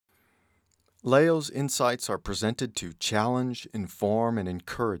Leo's insights are presented to challenge, inform, and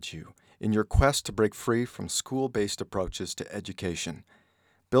encourage you in your quest to break free from school-based approaches to education.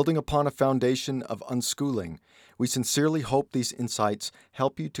 Building upon a foundation of unschooling, we sincerely hope these insights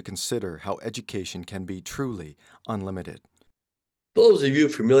help you to consider how education can be truly unlimited. Those of you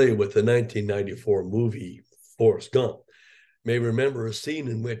familiar with the 1994 movie Forrest Gump may remember a scene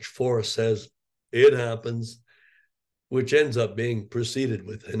in which Forrest says, "It happens," which ends up being preceded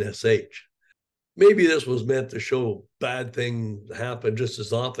with an SH. Maybe this was meant to show bad things happen just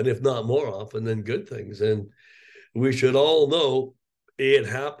as often, if not more often, than good things. And we should all know it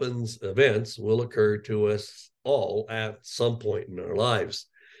happens events will occur to us all at some point in our lives.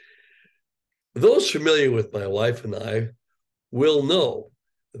 Those familiar with my wife and I will know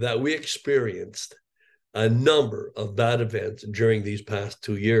that we experienced a number of bad events during these past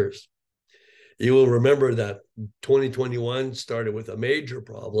 2 years. You will remember that 2021 started with a major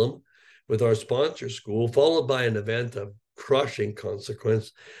problem with our sponsor school, followed by an event of crushing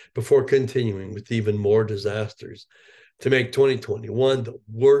consequence before continuing with even more disasters to make 2021 the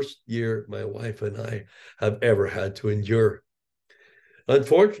worst year my wife and I have ever had to endure.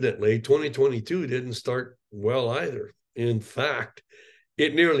 Unfortunately, 2022 didn't start well either. In fact,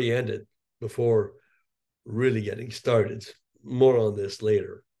 it nearly ended before really getting started. More on this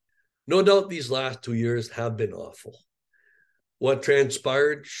later. No doubt these last 2 years have been awful. What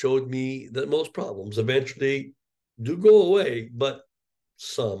transpired showed me that most problems eventually do go away, but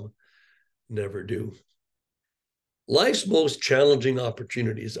some never do. Life's most challenging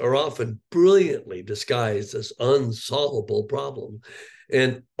opportunities are often brilliantly disguised as unsolvable problems,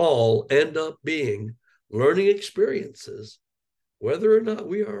 and all end up being learning experiences, whether or not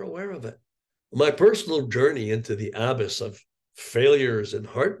we are aware of it. My personal journey into the abyss of failures and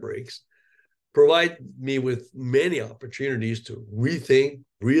heartbreaks provide me with many opportunities to rethink,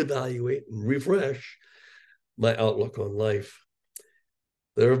 reevaluate, and refresh my outlook on life.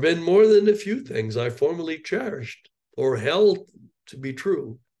 There have been more than a few things I formerly cherished or held to be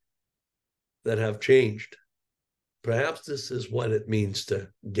true that have changed. Perhaps this is what it means to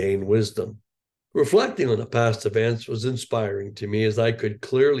gain wisdom. Reflecting on the past events was inspiring to me as I could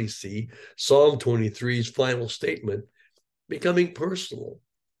clearly see Psalm 23's final statement becoming personal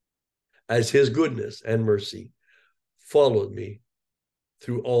as his goodness and mercy followed me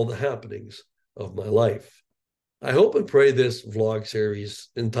through all the happenings of my life. I hope and pray this vlog series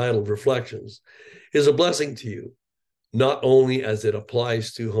entitled Reflections is a blessing to you, not only as it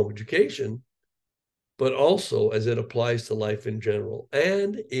applies to home education, but also as it applies to life in general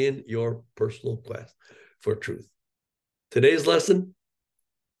and in your personal quest for truth. Today's lesson: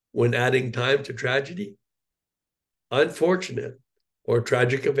 when adding time to tragedy, unfortunate or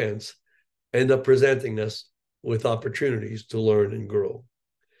tragic events end up presenting us with opportunities to learn and grow.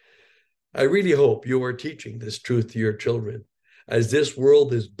 I really hope you are teaching this truth to your children, as this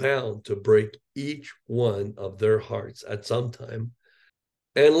world is bound to break each one of their hearts at some time,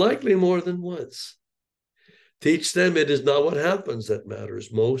 and likely more than once. Teach them it is not what happens that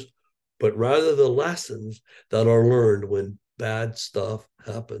matters most, but rather the lessons that are learned when bad stuff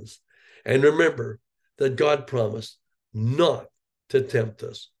happens. And remember that God promised not to tempt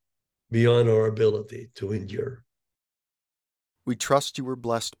us beyond our ability to endure. We trust you were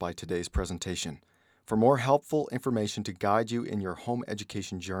blessed by today's presentation. For more helpful information to guide you in your home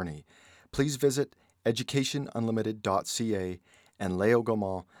education journey, please visit educationunlimited.ca and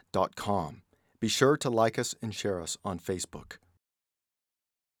leogaumont.com. Be sure to like us and share us on Facebook.